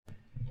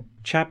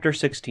Chapter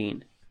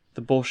 16.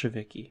 The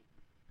Bolsheviki.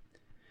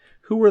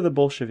 Who were the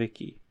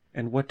Bolsheviki,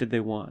 and what did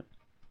they want?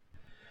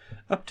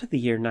 Up to the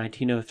year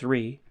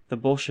 1903, the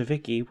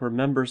Bolsheviki were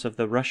members of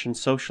the Russian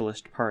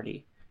Socialist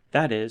Party,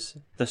 that is,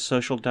 the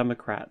Social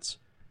Democrats,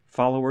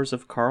 followers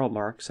of Karl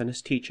Marx and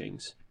his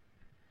teachings.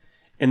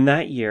 In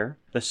that year,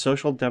 the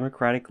Social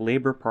Democratic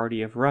Labor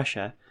Party of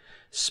Russia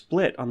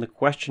split on the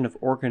question of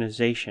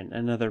organization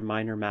and other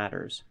minor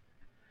matters.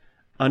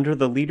 Under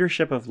the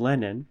leadership of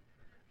Lenin,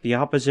 the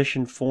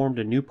opposition formed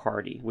a new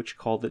party which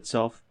called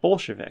itself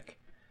Bolshevik.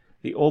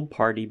 The old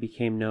party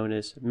became known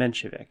as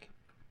Menshevik.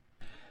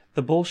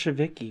 The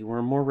Bolsheviki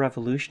were more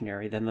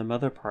revolutionary than the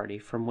mother party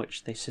from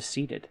which they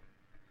seceded.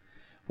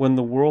 When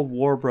the World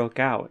War broke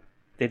out,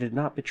 they did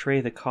not betray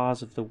the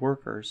cause of the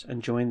workers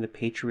and join the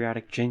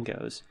patriotic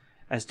Jingos,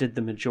 as did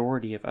the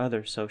majority of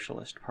other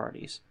socialist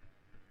parties.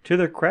 To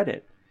their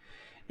credit,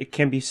 it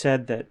can be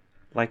said that,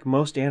 like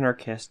most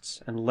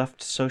anarchists and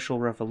left social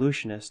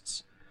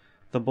revolutionists,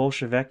 the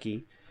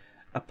Bolsheviki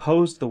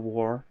opposed the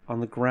war on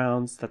the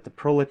grounds that the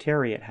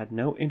proletariat had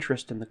no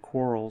interest in the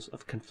quarrels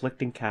of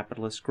conflicting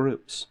capitalist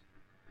groups.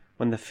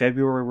 When the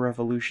February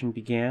Revolution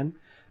began,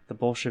 the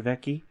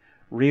Bolsheviki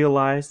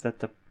realized that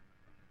the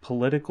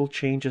political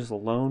changes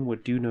alone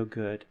would do no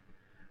good,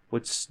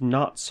 would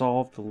not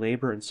solve the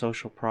labor and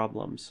social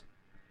problems.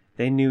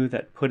 They knew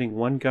that putting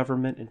one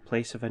government in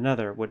place of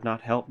another would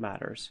not help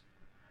matters.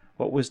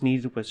 What was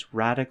needed was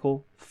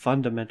radical,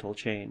 fundamental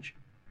change.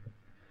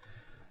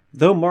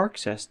 Though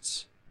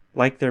Marxists,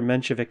 like their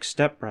Menshevik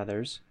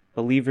stepbrothers,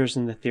 believers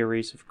in the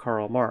theories of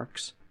Karl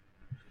Marx,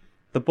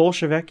 the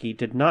Bolsheviki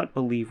did not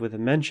believe with the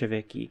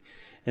Mensheviki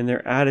in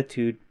their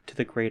attitude to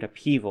the great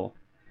upheaval.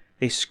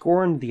 They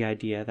scorned the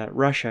idea that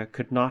Russia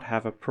could not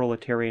have a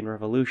proletarian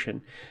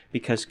revolution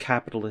because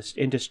capitalist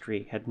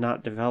industry had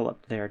not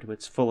developed there to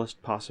its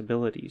fullest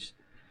possibilities.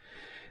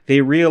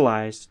 They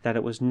realized that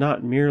it was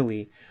not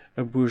merely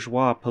a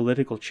bourgeois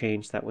political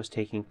change that was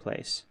taking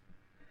place.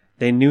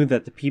 They knew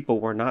that the people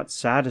were not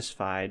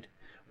satisfied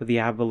with the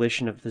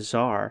abolition of the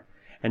Tsar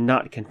and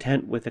not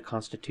content with the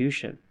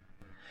Constitution.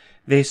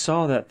 They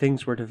saw that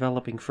things were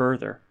developing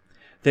further.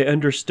 They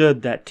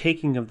understood that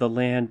taking of the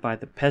land by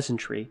the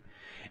peasantry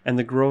and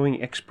the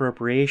growing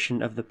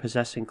expropriation of the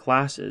possessing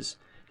classes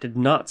did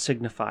not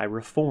signify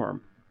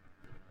reform.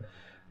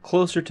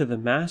 Closer to the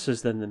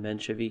masses than the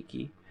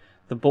Mensheviki,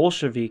 the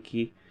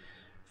Bolsheviki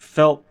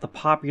felt the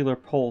popular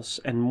pulse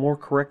and more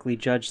correctly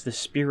judged the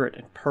spirit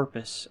and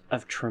purpose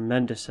of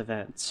tremendous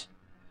events.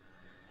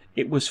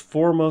 It was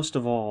foremost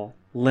of all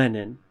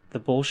Lenin, the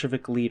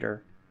Bolshevik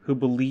leader, who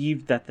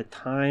believed that the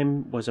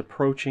time was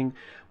approaching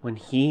when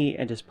he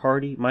and his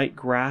party might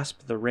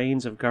grasp the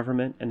reins of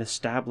government and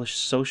establish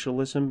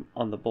socialism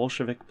on the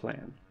Bolshevik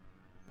plan.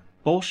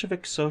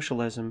 Bolshevik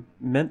socialism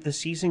meant the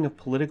seizing of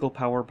political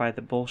power by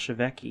the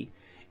Bolsheviki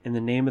in the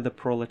name of the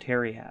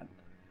proletariat.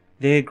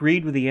 They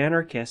agreed with the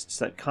anarchists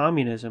that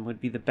communism would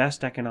be the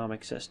best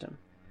economic system.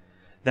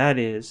 That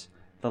is,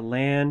 the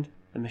land,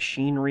 the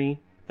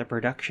machinery, the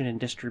production and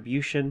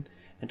distribution,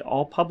 and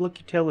all public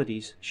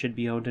utilities should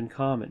be owned in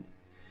common,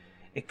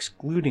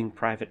 excluding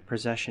private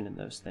possession in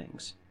those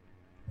things.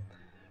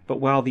 But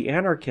while the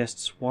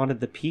anarchists wanted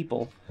the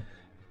people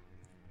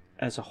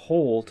as a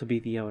whole to be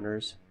the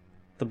owners,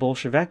 the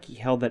Bolsheviki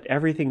held that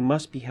everything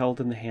must be held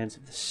in the hands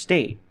of the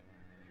state,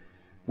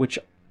 which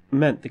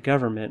meant the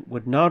government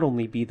would not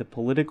only be the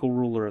political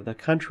ruler of the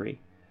country,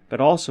 but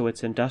also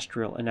its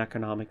industrial and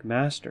economic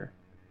master.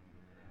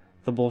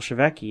 The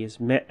Bolsheviki,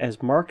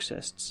 as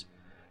Marxists,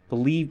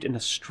 believed in a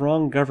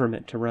strong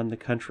government to run the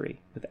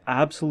country, with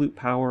absolute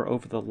power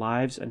over the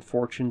lives and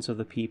fortunes of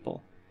the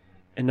people.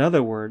 In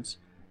other words,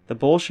 the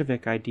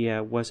Bolshevik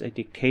idea was a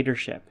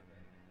dictatorship,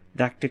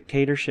 that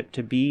dictatorship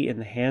to be in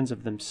the hands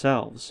of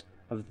themselves,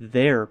 of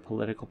their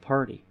political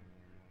party.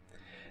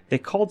 They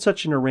called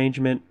such an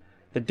arrangement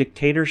the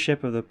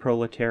dictatorship of the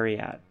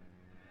proletariat,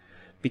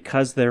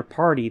 because their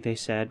party, they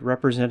said,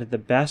 represented the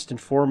best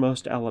and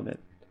foremost element,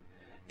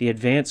 the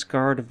advance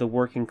guard of the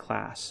working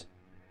class,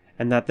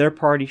 and that their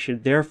party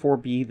should therefore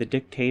be the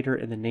dictator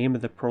in the name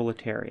of the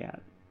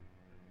proletariat.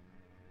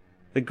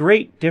 The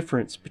great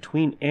difference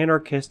between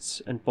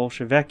anarchists and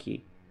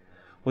Bolsheviki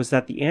was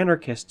that the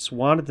anarchists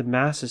wanted the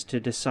masses to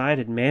decide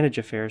and manage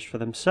affairs for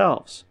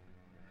themselves,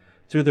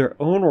 through their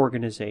own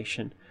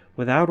organization,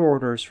 without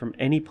orders from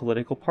any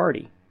political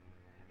party.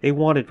 They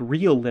wanted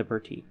real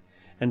liberty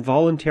and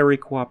voluntary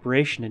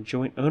cooperation and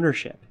joint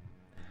ownership.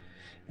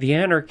 The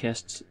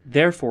anarchists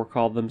therefore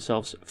called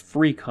themselves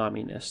free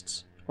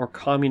communists, or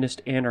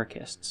communist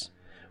anarchists,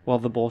 while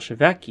the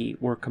Bolsheviki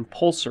were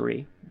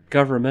compulsory,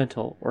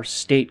 governmental, or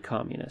state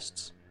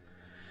communists.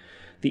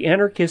 The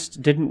anarchists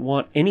didn't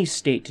want any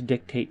state to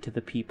dictate to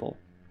the people,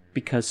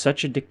 because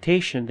such a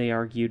dictation, they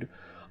argued,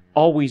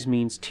 always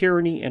means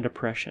tyranny and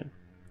oppression.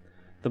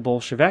 The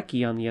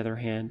Bolsheviki, on the other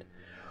hand,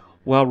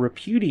 while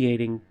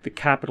repudiating the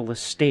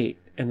capitalist state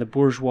and the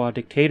bourgeois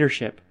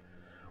dictatorship,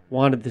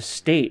 wanted the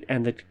state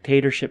and the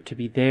dictatorship to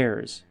be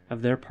theirs,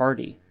 of their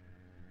party.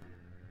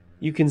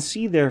 You can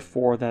see,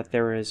 therefore, that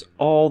there is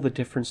all the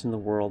difference in the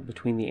world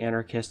between the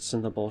anarchists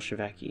and the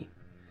Bolsheviki.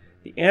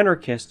 The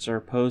anarchists are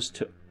opposed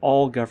to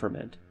all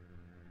government.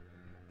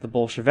 The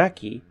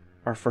Bolsheviki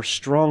are for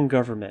strong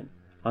government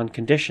on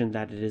condition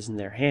that it is in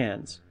their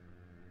hands.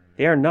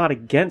 They are not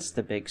against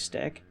the big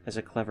stick, as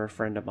a clever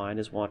friend of mine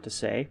is wont to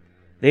say.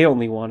 They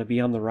only want to be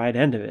on the right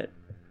end of it.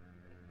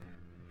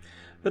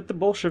 But the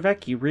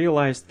Bolsheviki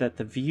realized that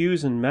the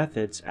views and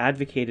methods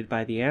advocated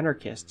by the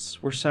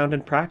anarchists were sound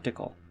and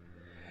practical,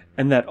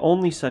 and that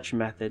only such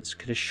methods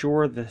could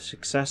assure the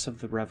success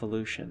of the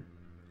revolution.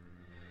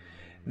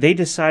 They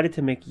decided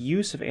to make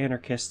use of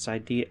anarchist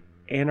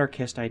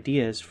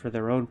ideas for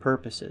their own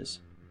purposes.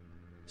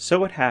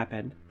 So it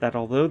happened that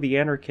although the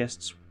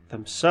anarchists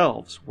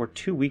themselves were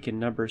too weak in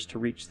numbers to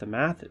reach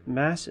the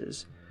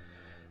masses,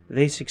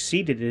 they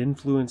succeeded in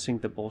influencing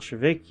the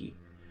Bolsheviki,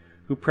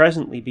 who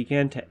presently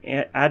began to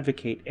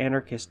advocate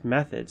anarchist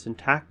methods and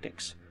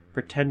tactics,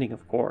 pretending,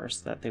 of course,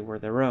 that they were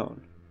their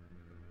own.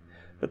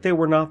 But they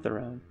were not their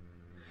own.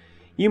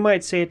 You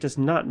might say it does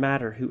not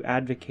matter who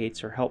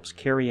advocates or helps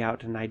carry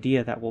out an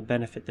idea that will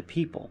benefit the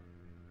people.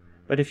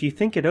 But if you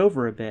think it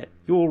over a bit,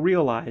 you will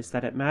realize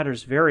that it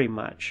matters very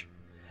much,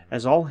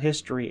 as all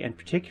history and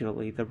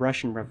particularly the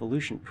Russian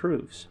Revolution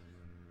proves.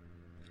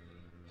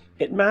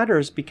 It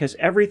matters because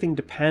everything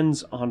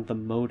depends on the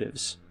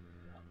motives,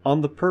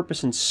 on the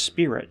purpose and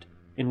spirit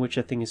in which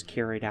a thing is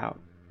carried out.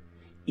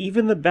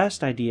 Even the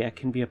best idea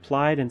can be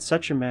applied in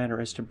such a manner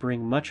as to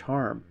bring much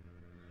harm,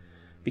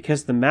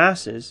 because the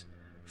masses,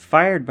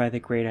 fired by the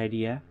great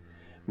idea,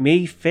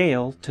 may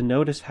fail to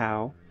notice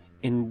how,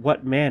 in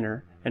what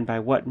manner, and by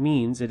what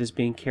means it is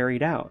being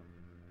carried out.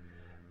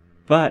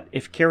 But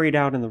if carried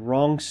out in the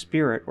wrong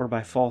spirit or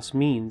by false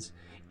means,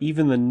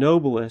 even the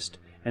noblest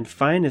and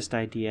finest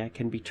idea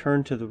can be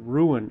turned to the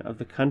ruin of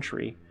the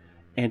country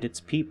and its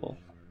people.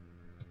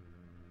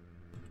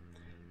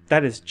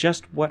 That is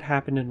just what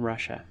happened in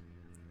Russia.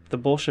 The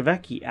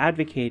Bolsheviki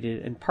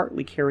advocated and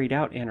partly carried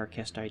out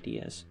anarchist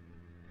ideas.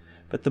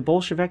 But the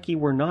Bolsheviki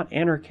were not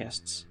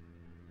anarchists,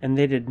 and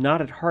they did not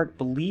at heart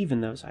believe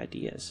in those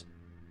ideas.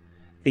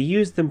 They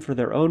used them for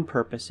their own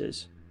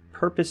purposes,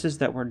 purposes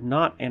that were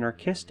not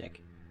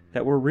anarchistic,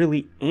 that were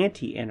really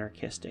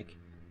anti-anarchistic,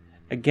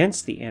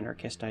 against the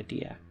anarchist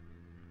idea.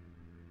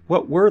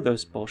 What were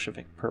those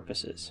Bolshevik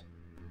purposes?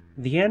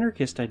 The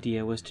anarchist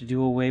idea was to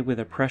do away with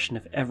oppression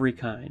of every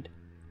kind,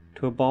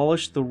 to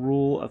abolish the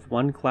rule of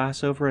one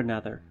class over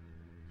another,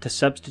 to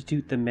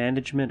substitute the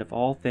management of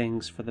all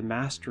things for the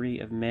mastery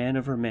of man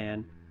over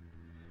man,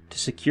 to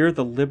secure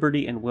the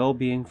liberty and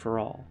well-being for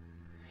all.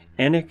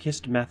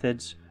 Anarchist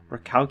methods were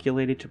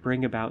calculated to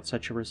bring about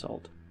such a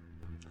result.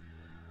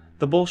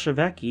 The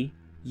Bolsheviki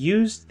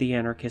used the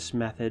anarchist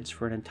methods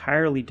for an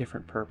entirely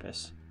different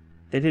purpose.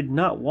 They did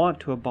not want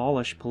to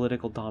abolish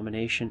political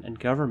domination and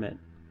government.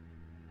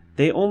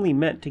 They only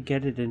meant to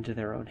get it into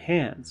their own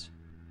hands.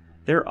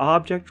 Their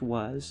object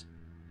was,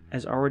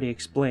 as already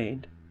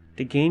explained,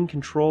 to gain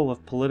control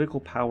of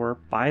political power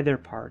by their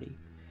party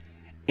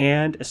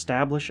and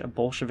establish a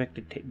Bolshevik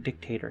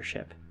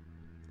dictatorship.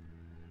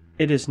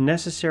 It is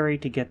necessary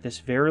to get this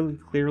very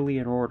clearly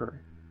in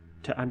order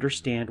to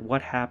understand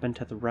what happened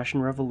to the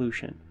Russian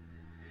Revolution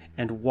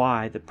and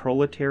why the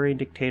proletarian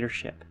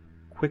dictatorship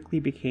quickly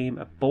became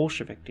a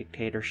Bolshevik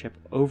dictatorship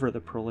over the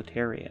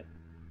proletariat.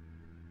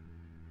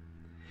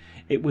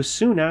 It was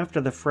soon after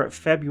the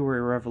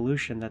February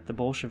Revolution that the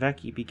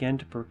Bolsheviki began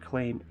to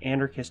proclaim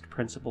anarchist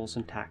principles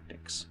and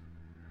tactics.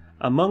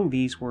 Among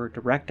these were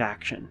direct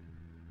action,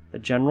 the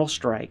general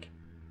strike,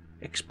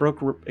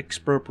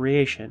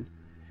 expropriation,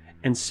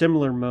 and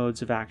similar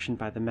modes of action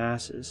by the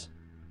masses.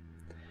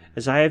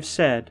 As I have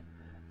said,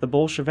 the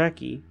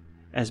Bolsheviki,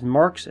 as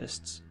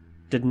Marxists,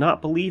 did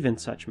not believe in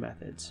such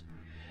methods.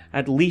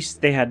 At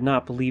least they had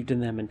not believed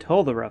in them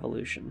until the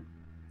Revolution.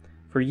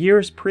 For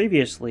years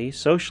previously,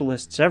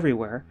 socialists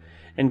everywhere,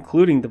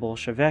 including the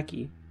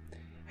Bolsheviki,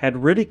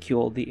 had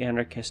ridiculed the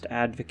anarchist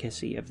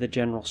advocacy of the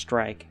general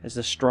strike as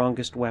the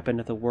strongest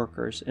weapon of the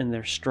workers in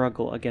their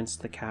struggle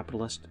against the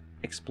capitalist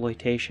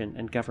exploitation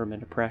and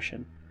government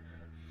oppression.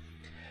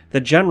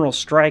 The general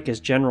strike as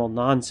general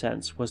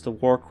nonsense was the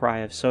war cry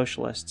of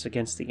socialists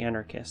against the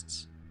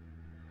anarchists.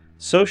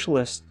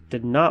 Socialists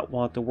did not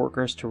want the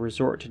workers to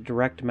resort to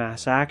direct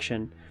mass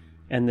action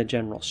and the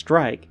general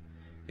strike,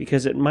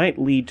 because it might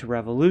lead to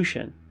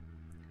revolution,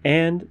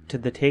 and to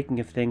the taking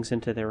of things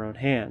into their own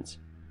hands.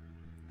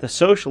 The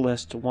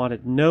socialists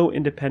wanted no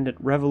independent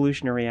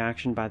revolutionary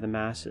action by the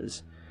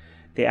masses.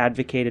 They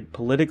advocated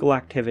political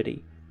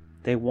activity.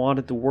 They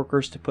wanted the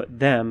workers to put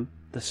them,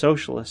 the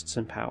socialists,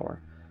 in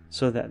power,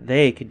 so that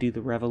they could do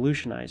the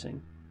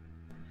revolutionizing.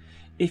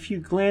 If you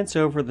glance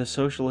over the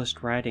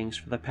socialist writings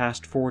for the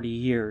past 40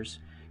 years,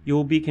 you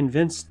will be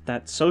convinced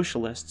that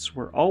socialists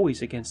were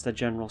always against the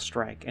general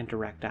strike and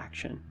direct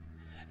action,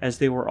 as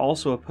they were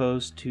also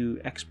opposed to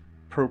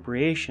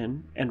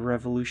expropriation and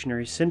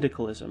revolutionary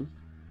syndicalism,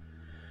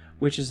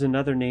 which is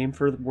another name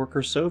for the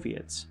worker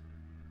Soviets.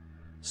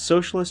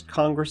 Socialist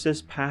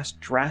congresses passed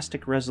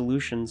drastic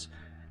resolutions,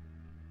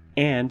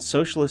 and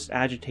socialist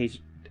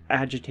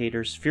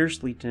agitators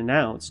fiercely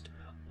denounced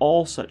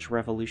all such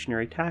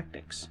revolutionary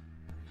tactics.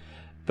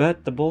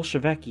 But the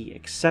Bolsheviki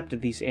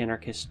accepted these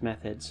anarchist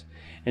methods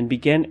and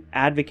began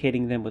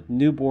advocating them with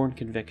newborn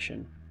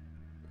conviction.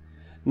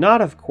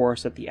 Not, of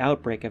course, at the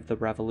outbreak of the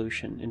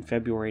revolution in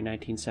February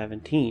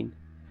 1917.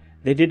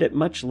 They did it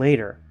much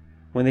later,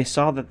 when they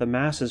saw that the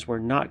masses were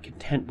not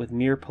content with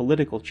mere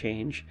political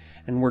change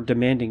and were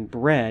demanding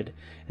bread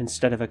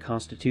instead of a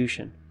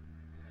constitution.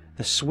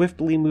 The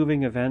swiftly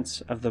moving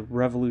events of the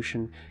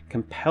revolution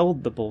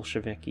compelled the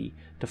Bolsheviki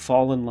to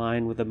fall in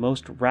line with the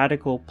most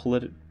radical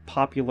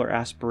popular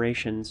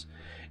aspirations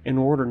in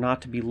order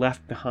not to be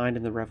left behind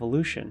in the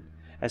revolution,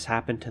 as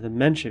happened to the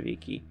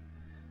Mensheviki,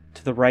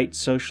 to the right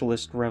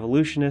socialist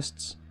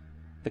revolutionists,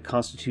 the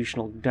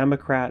constitutional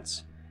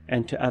Democrats,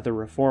 and to other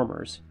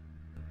reformers.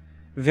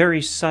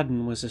 Very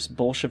sudden was this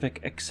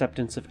Bolshevik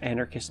acceptance of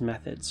anarchist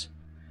methods,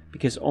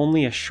 because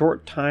only a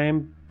short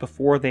time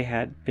before they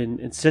had been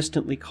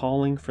insistently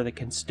calling for the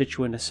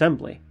Constituent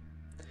Assembly.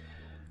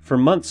 For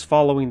months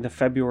following the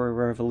February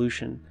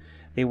Revolution,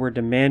 they were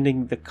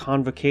demanding the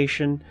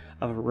convocation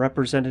of a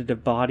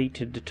representative body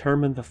to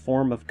determine the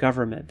form of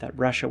government that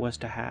Russia was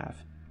to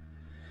have.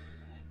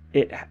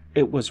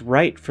 It was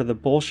right for the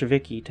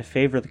Bolsheviki to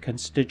favor the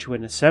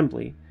Constituent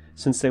Assembly,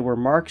 since they were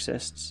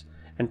Marxists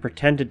and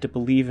pretended to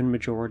believe in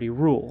majority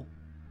rule.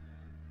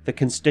 The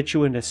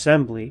Constituent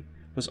Assembly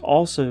was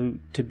also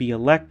to be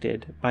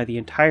elected by the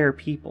entire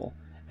people,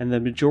 and the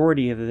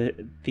majority of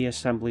the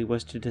assembly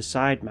was to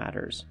decide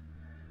matters.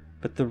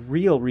 But the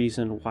real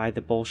reason why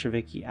the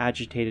Bolsheviki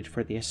agitated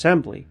for the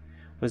assembly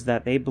was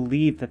that they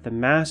believed that the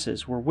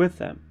masses were with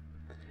them,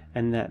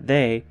 and that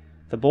they,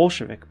 the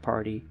Bolshevik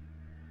Party,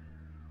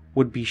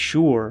 would be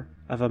sure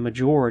of a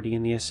majority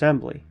in the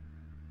assembly.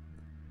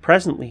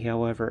 Presently,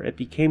 however, it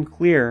became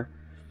clear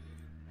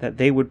that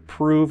they would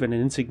prove an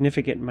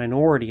insignificant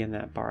minority in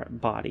that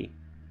body.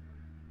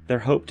 Their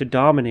hope to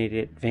dominate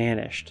it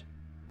vanished.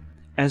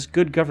 As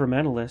good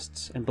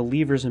governmentalists and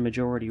believers in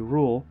majority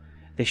rule,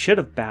 they should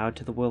have bowed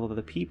to the will of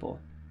the people,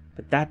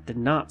 but that did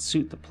not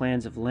suit the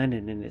plans of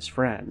Lenin and his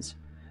friends.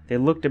 They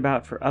looked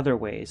about for other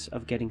ways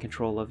of getting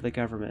control of the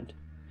government,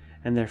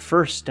 and their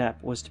first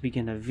step was to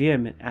begin a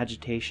vehement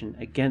agitation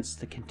against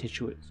the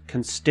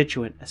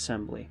Constituent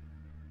Assembly.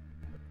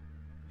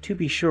 To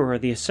be sure,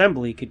 the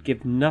assembly could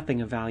give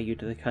nothing of value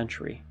to the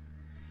country.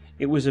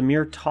 It was a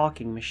mere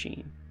talking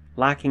machine,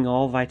 lacking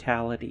all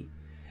vitality,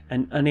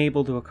 and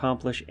unable to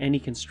accomplish any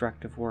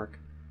constructive work.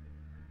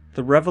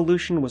 The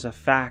revolution was a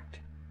fact,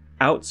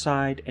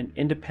 outside and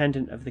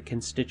independent of the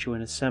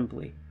Constituent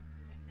Assembly,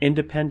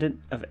 independent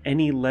of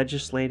any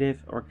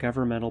legislative or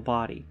governmental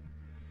body.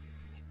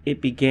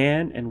 It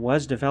began and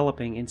was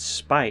developing in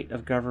spite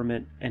of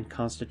government and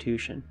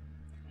constitution,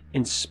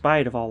 in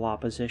spite of all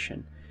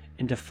opposition,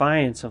 in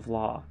defiance of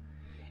law.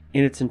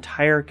 In its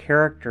entire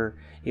character,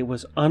 it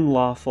was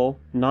unlawful,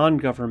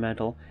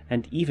 non-governmental,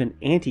 and even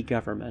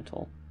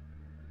anti-governmental.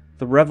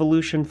 The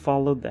revolution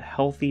followed the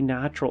healthy,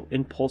 natural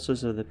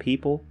impulses of the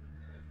people,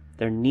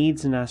 their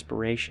needs and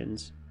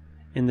aspirations.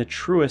 In the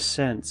truest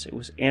sense, it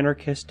was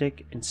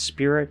anarchistic in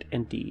spirit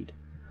and deed.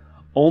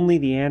 Only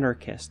the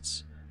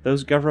anarchists,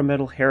 those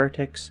governmental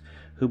heretics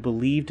who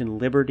believed in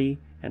liberty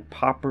and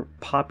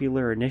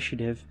popular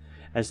initiative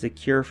as the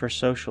cure for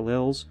social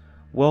ills,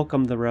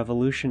 welcomed the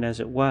revolution as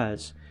it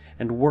was,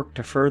 and worked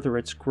to further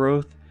its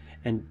growth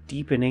and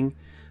deepening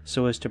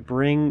so as to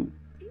bring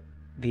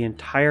the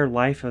entire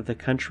life of the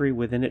country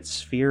within its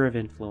sphere of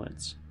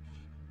influence.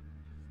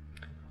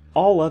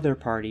 All other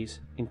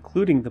parties,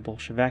 including the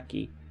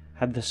Bolsheviki,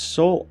 had the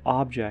sole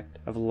object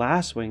of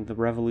lassoing the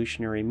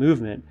revolutionary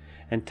movement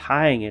and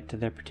tying it to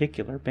their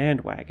particular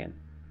bandwagon.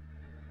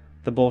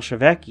 The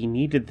Bolsheviki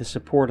needed the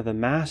support of the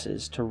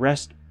masses to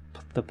wrest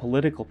the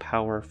political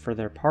power for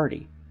their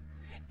party,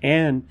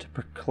 and to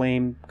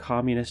proclaim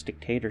communist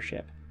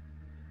dictatorship.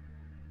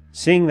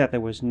 Seeing that there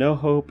was no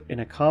hope in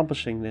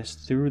accomplishing this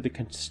through the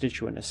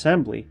Constituent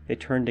Assembly, they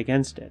turned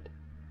against it,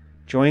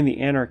 joined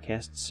the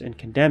anarchists in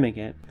condemning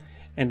it,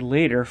 and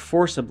later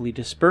forcibly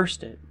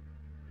dispersed it.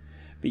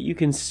 But you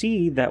can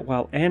see that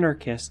while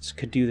anarchists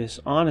could do this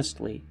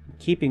honestly, in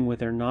keeping with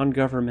their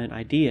non-government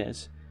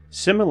ideas,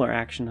 similar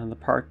action on the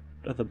part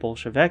of the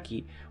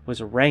Bolsheviki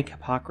was rank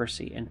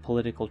hypocrisy and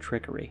political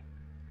trickery.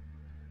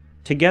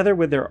 Together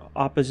with their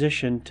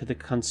opposition to the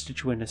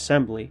Constituent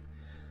Assembly,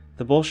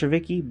 the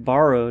Bolsheviki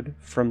borrowed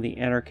from the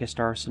anarchist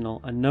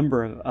arsenal a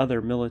number of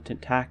other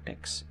militant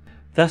tactics.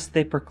 Thus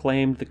they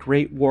proclaimed the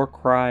great war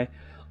cry,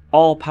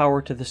 "All power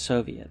to the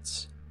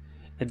Soviets,"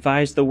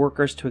 advised the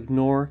workers to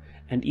ignore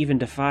and even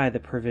defy the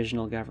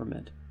provisional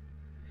government,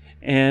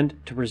 and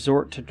to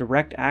resort to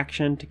direct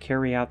action to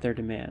carry out their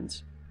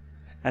demands.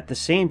 At the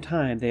same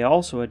time, they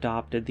also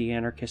adopted the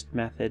anarchist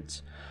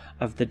methods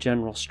of the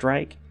general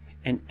strike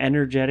and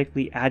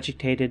energetically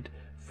agitated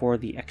for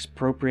the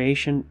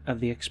expropriation of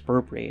the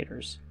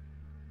expropriators.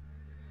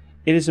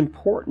 It is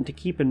important to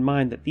keep in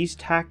mind that these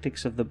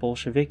tactics of the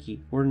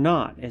Bolsheviki were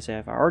not, as I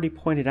have already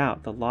pointed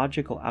out, the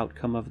logical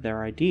outcome of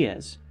their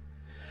ideas,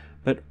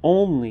 but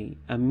only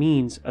a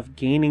means of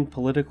gaining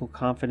political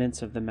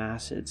confidence of the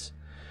masses,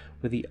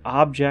 with the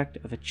object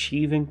of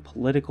achieving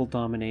political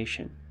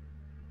domination.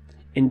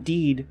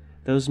 Indeed,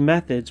 those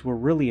methods were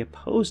really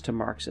opposed to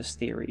Marxist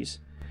theories,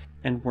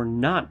 and were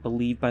not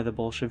believed by the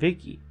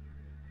Bolsheviki.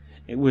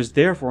 It was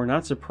therefore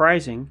not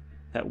surprising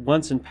that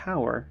once in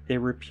power, they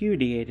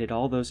repudiated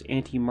all those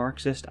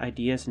anti-Marxist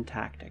ideas and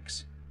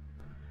tactics.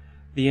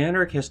 The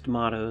anarchist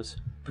mottos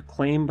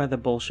proclaimed by the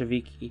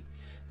Bolsheviki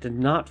did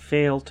not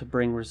fail to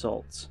bring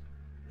results.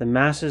 The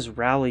masses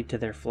rallied to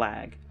their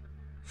flag.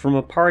 From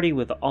a party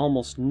with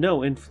almost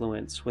no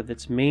influence, with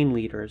its main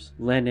leaders,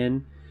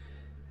 Lenin,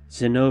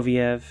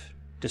 Zinoviev,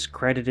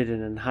 discredited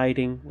and in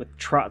hiding, with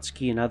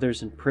Trotsky and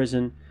others in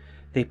prison,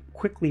 they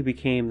quickly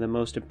became the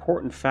most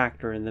important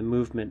factor in the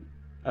movement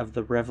of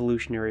the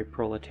revolutionary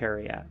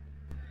proletariat.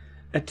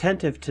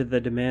 Attentive to the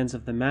demands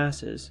of the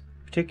masses,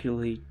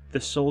 particularly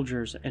the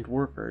soldiers and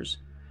workers,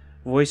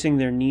 voicing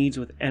their needs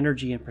with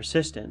energy and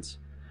persistence,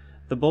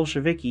 the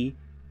Bolsheviki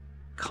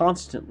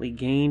constantly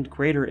gained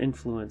greater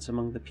influence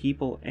among the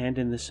people and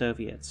in the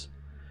Soviets,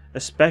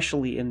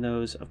 especially in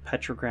those of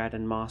Petrograd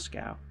and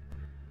Moscow.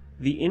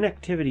 The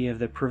inactivity of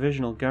the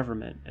provisional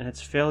government and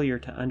its failure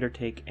to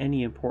undertake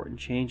any important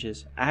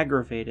changes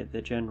aggravated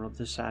the general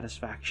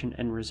dissatisfaction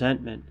and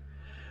resentment,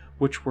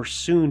 which were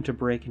soon to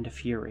break into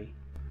fury.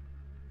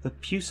 The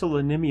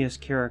pusillanimous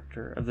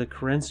character of the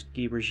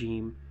Kerensky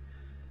regime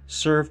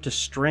served to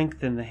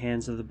strengthen the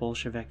hands of the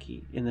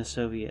Bolsheviki in the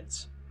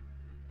Soviets.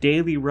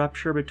 Daily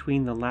rupture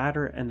between the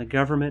latter and the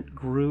government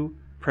grew,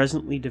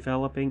 presently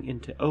developing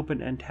into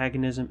open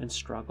antagonism and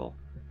struggle.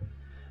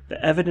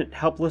 The evident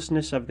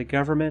helplessness of the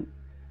government,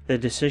 the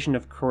decision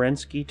of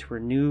Kerensky to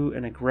renew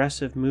an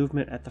aggressive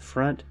movement at the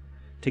front,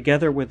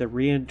 together with the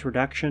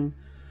reintroduction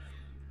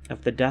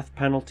of the death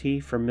penalty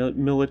for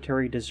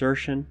military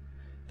desertion,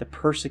 the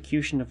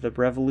persecution of the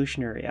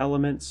revolutionary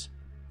elements,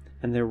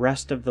 and the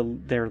arrest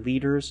of their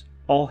leaders,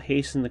 all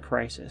hastened the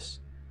crisis.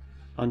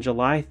 On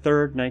July 3,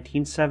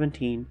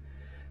 1917,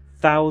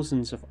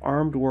 thousands of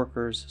armed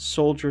workers,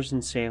 soldiers,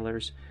 and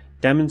sailors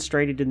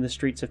demonstrated in the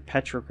streets of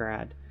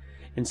Petrograd,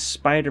 in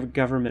spite of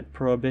government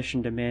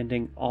prohibition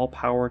demanding all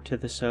power to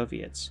the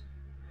Soviets.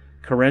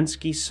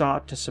 Kerensky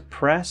sought to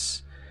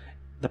suppress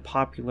the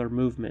popular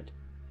movement.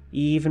 He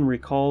even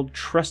recalled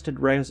trusted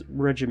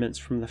regiments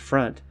from the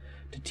front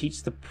to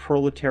teach the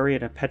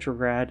proletariat of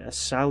Petrograd a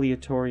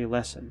salutary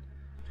lesson.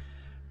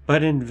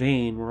 But in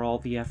vain were all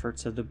the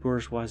efforts of the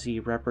bourgeoisie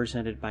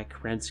represented by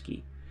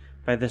Kerensky,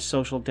 by the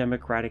social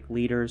democratic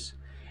leaders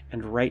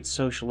and right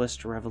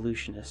socialist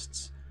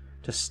revolutionists,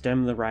 to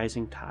stem the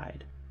rising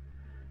tide.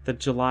 The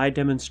July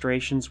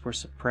demonstrations were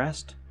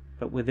suppressed,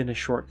 but within a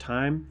short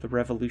time the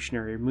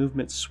revolutionary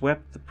movement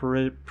swept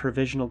the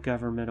provisional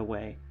government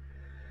away.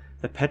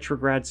 The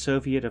Petrograd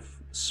Soviet of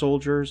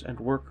Soldiers and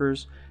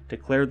Workers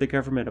declared the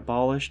government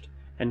abolished,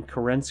 and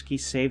Kerensky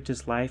saved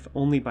his life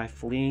only by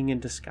fleeing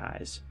in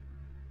disguise.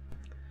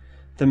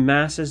 The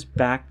masses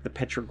backed the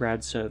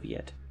Petrograd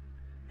Soviet.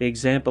 The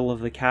example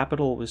of the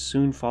capital was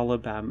soon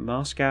followed by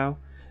Moscow,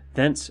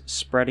 thence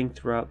spreading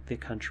throughout the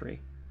country.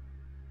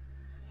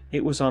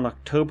 It was on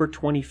October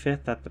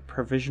 25th that the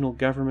provisional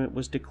government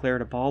was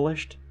declared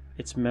abolished,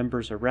 its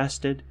members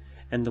arrested,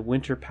 and the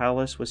Winter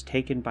Palace was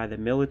taken by the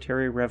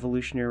Military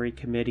Revolutionary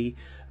Committee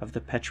of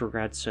the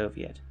Petrograd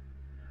Soviet.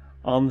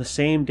 On the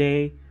same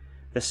day,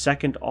 the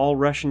Second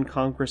All-Russian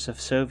Congress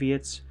of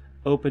Soviets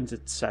opened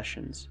its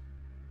sessions.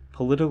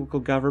 Political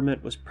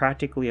government was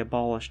practically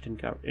abolished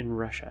in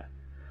Russia.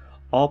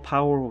 All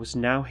power was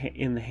now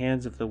in the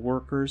hands of the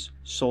workers,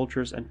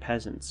 soldiers, and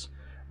peasants,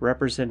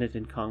 represented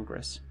in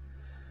Congress.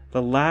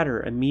 The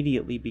latter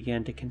immediately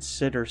began to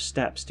consider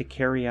steps to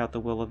carry out the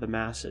will of the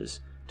masses,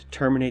 to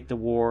terminate the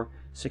war,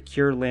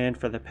 secure land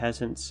for the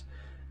peasants,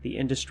 the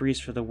industries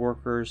for the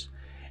workers,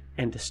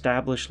 and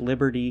establish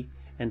liberty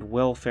and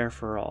welfare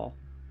for all.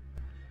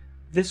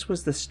 This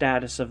was the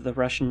status of the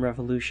Russian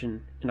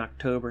Revolution in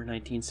October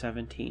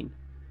 1917.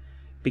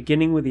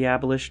 Beginning with the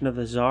abolition of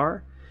the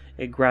Tsar,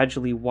 it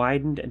gradually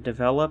widened and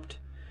developed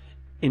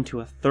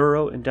into a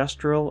thorough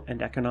industrial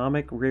and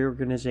economic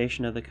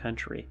reorganization of the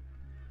country.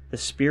 The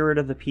spirit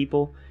of the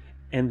people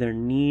and their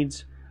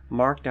needs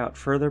marked out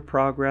further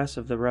progress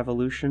of the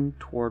revolution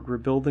toward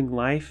rebuilding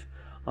life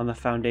on the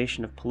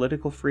foundation of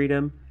political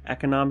freedom,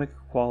 economic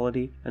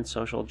equality, and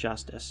social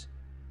justice.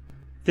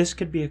 This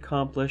could be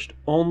accomplished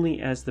only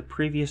as the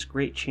previous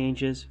great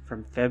changes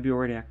from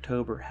February to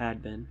October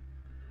had been,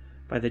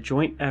 by the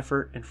joint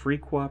effort and free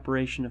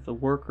cooperation of the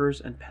workers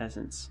and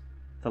peasants,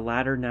 the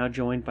latter now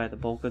joined by the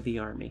bulk of the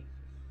army.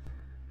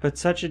 But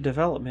such a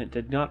development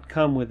did not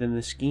come within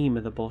the scheme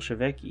of the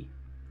Bolsheviki.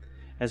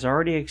 As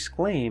already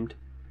exclaimed,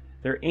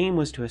 their aim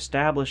was to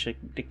establish a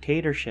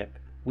dictatorship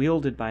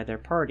wielded by their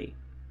party.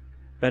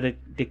 But a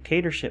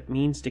dictatorship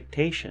means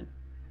dictation,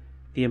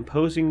 the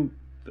imposing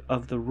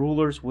of the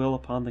ruler's will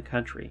upon the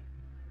country.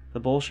 The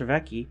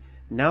Bolsheviki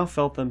now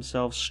felt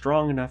themselves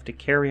strong enough to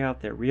carry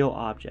out their real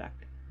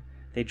object.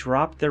 They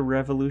dropped their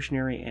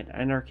revolutionary and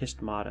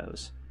anarchist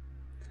mottos.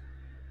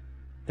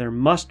 There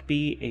must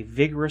be a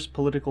vigorous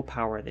political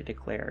power, they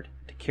declared,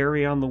 to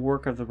carry on the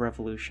work of the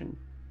revolution.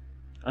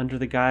 Under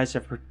the guise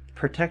of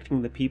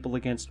protecting the people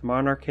against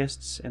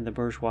monarchists and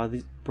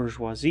the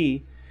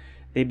bourgeoisie,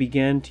 they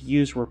began to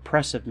use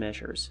repressive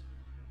measures.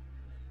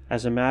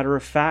 As a matter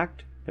of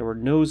fact, there were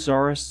no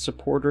Tsarist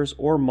supporters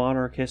or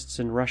monarchists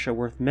in Russia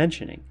worth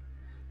mentioning.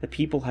 The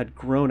people had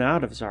grown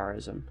out of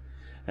Tsarism,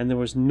 and there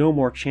was no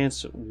more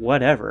chance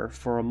whatever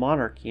for a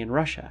monarchy in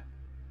Russia.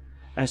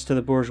 As to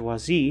the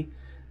bourgeoisie,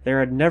 there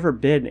had never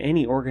been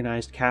any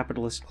organized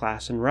capitalist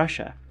class in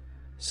Russia,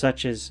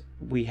 such as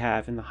we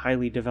have in the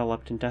highly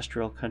developed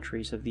industrial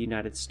countries of the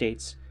United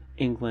States,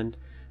 England,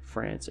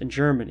 France, and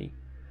Germany.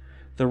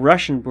 The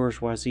Russian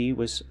bourgeoisie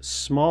was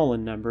small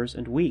in numbers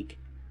and weak.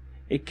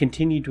 It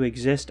continued to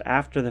exist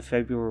after the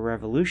February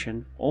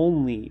Revolution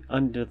only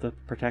under the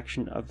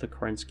protection of the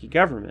Kerensky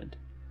government.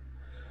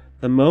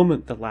 The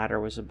moment the latter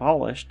was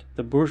abolished,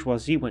 the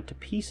bourgeoisie went to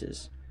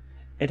pieces.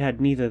 It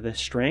had neither the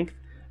strength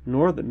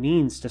nor the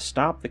means to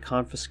stop the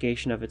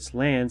confiscation of its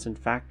lands and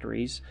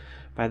factories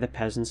by the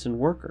peasants and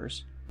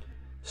workers.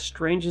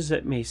 Strange as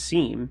it may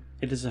seem,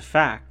 it is a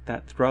fact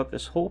that throughout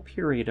this whole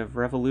period of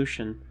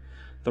revolution,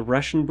 the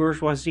Russian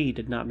bourgeoisie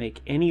did not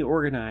make any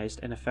organized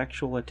and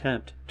effectual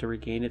attempt to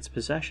regain its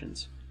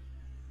possessions.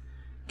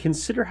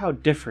 Consider how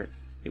different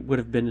it would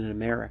have been in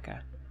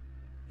America.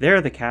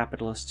 There the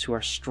capitalists who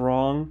are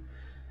strong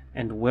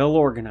and well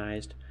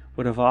organized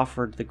would have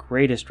offered the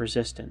greatest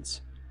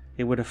resistance.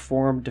 They would have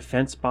formed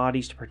defense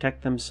bodies to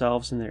protect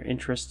themselves and their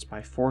interests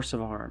by force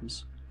of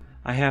arms.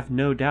 I have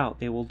no doubt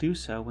they will do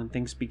so when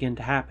things begin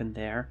to happen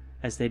there,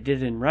 as they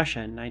did in Russia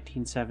in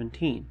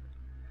 1917.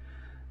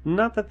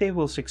 Not that they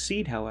will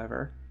succeed,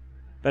 however,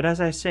 but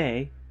as I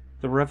say,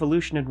 the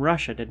revolution in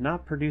Russia did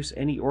not produce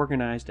any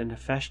organized and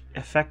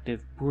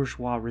effective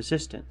bourgeois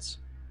resistance,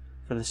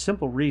 for the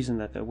simple reason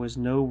that there was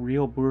no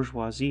real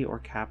bourgeoisie or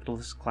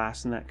capitalist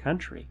class in that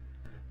country.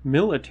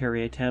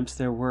 Military attempts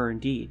there were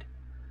indeed,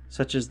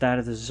 such as that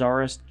of the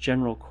Tsarist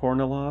General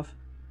Kornilov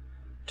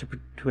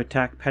to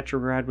attack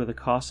Petrograd with the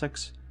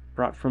Cossacks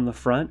brought from the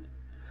front,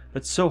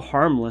 but so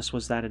harmless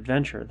was that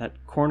adventure that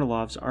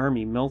Kornilov's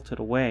army melted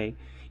away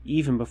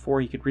even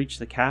before he could reach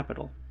the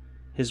capital.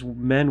 His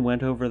men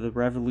went over the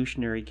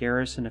revolutionary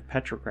garrison of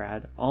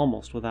Petrograd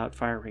almost without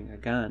firing a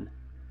gun.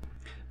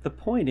 The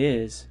point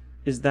is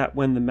that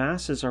when the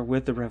masses are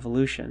with the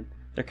revolution,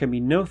 there can be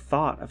no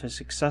thought of a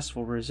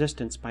successful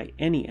resistance by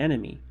any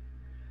enemy,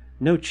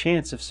 no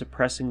chance of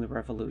suppressing the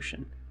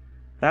revolution.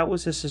 That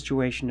was the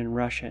situation in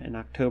Russia in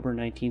October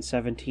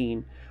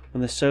 1917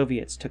 when the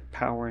Soviets took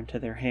power into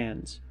their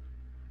hands.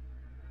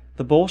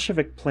 The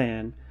Bolshevik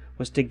plan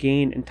was to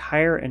gain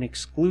entire and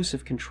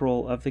exclusive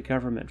control of the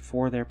government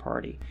for their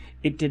party.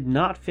 It did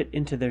not fit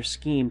into their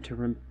scheme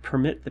to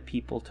permit the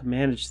people to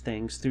manage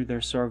things through their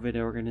Soviet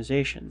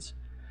organizations.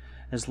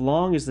 As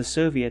long as the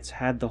Soviets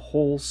had the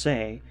whole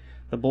say,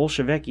 the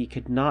Bolsheviki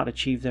could not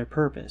achieve their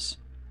purpose.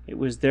 It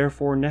was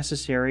therefore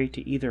necessary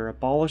to either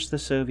abolish the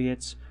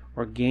Soviets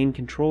or gain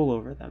control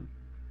over them.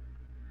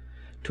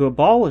 To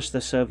abolish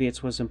the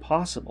Soviets was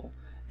impossible.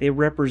 They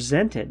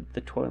represented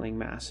the toiling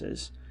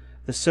masses.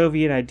 The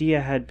Soviet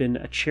idea had been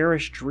a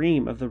cherished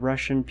dream of the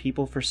Russian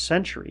people for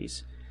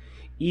centuries.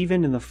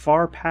 Even in the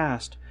far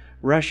past,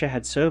 Russia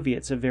had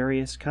Soviets of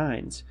various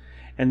kinds,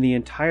 and the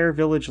entire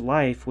village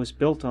life was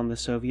built on the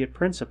Soviet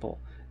principle,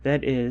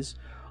 that is,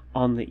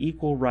 on the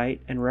equal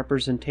right and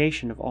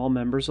representation of all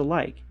members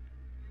alike.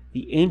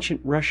 The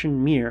ancient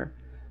Russian mir,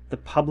 the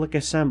public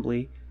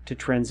assembly to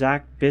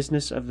transact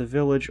business of the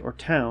village or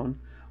town,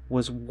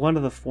 was one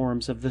of the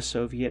forms of the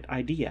Soviet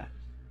idea.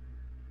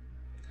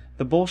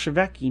 The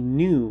Bolsheviki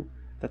knew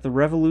that the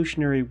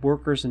revolutionary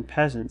workers and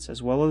peasants,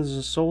 as well as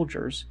the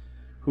soldiers,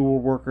 who were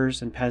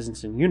workers and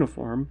peasants in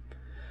uniform,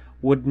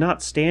 would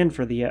not stand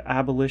for the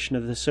abolition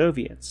of the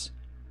Soviets.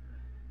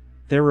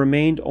 There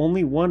remained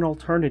only one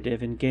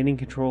alternative in gaining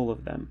control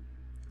of them.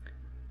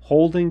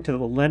 Holding to the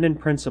Lenin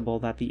principle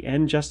that the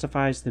end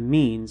justifies the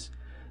means,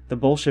 the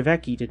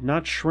Bolsheviki did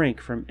not shrink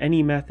from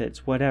any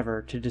methods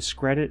whatever to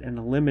discredit and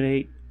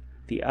eliminate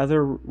the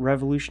other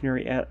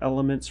revolutionary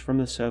elements from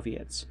the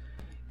Soviets.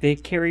 They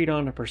carried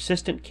on a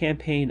persistent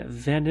campaign of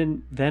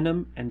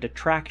venom and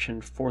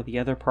detraction for the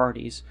other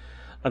parties,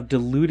 of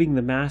deluding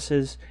the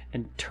masses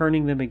and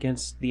turning them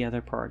against the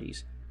other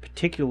parties,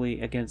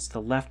 particularly against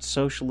the left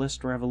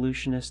socialist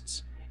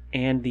revolutionists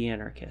and the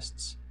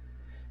anarchists.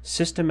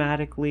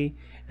 Systematically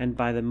and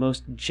by the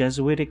most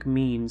Jesuitic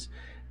means,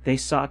 they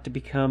sought to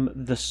become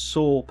the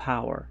sole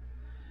power,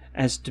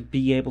 as to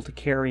be able to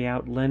carry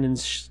out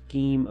Lenin's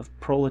scheme of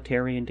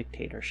proletarian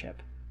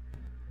dictatorship.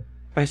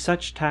 By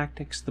such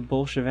tactics, the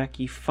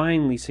Bolsheviki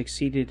finally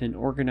succeeded in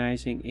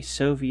organizing a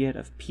Soviet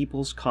of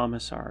People's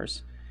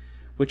Commissars,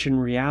 which in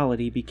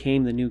reality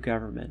became the new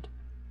government.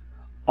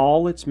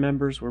 All its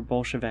members were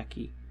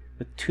Bolsheviki,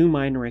 with two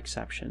minor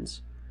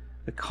exceptions.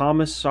 The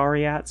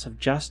Commissariats of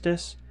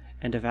Justice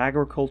and of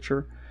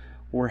Agriculture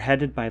were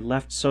headed by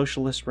left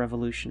socialist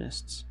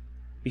revolutionists.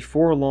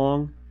 Before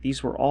long,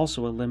 these were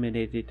also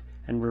eliminated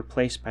and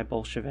replaced by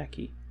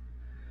Bolsheviki.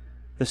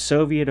 The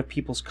Soviet of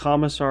People's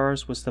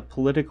Commissars was the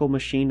political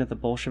machine of the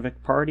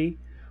Bolshevik Party,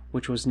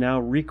 which was now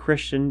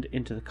rechristened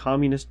into the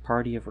Communist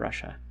Party of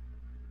Russia.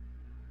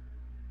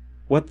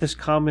 What this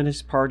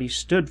Communist Party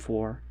stood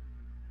for,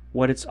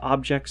 what its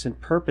objects and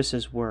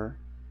purposes were,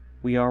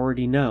 we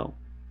already know.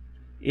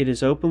 It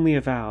is openly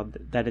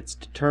avowed that its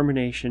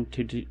determination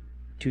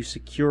to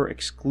secure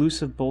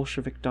exclusive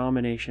Bolshevik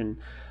domination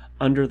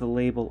under the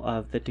label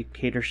of the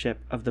dictatorship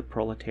of the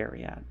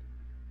proletariat.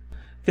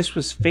 This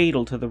was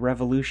fatal to the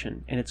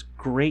revolution and its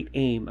great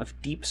aim of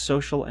deep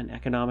social and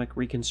economic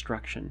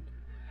reconstruction,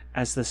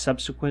 as the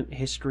subsequent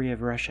history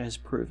of Russia has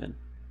proven.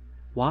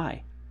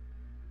 Why?